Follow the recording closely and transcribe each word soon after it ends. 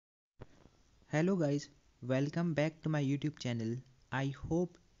Hello guys, welcome back to my YouTube channel. I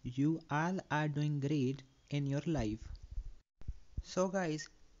hope you all are doing great in your life. So guys,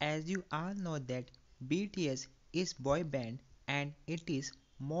 as you all know that BTS is boy band and it is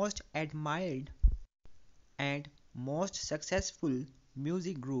most admired and most successful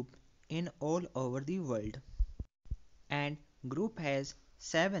music group in all over the world. And group has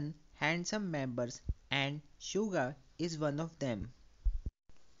 7 handsome members and Suga is one of them.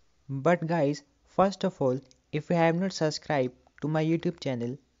 But guys, first of all, if you have not subscribed to my YouTube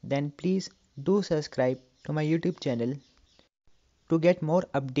channel, then please do subscribe to my YouTube channel to get more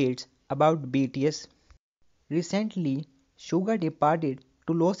updates about BTS. Recently, Suga departed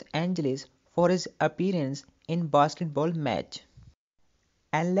to Los Angeles for his appearance in basketball match.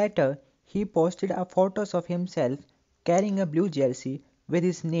 And later, he posted a photos of himself carrying a blue jersey with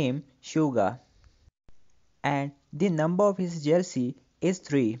his name Suga. And the number of his jersey is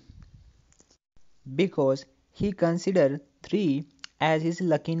 3. Because he considered 3 as his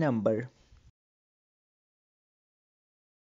lucky number.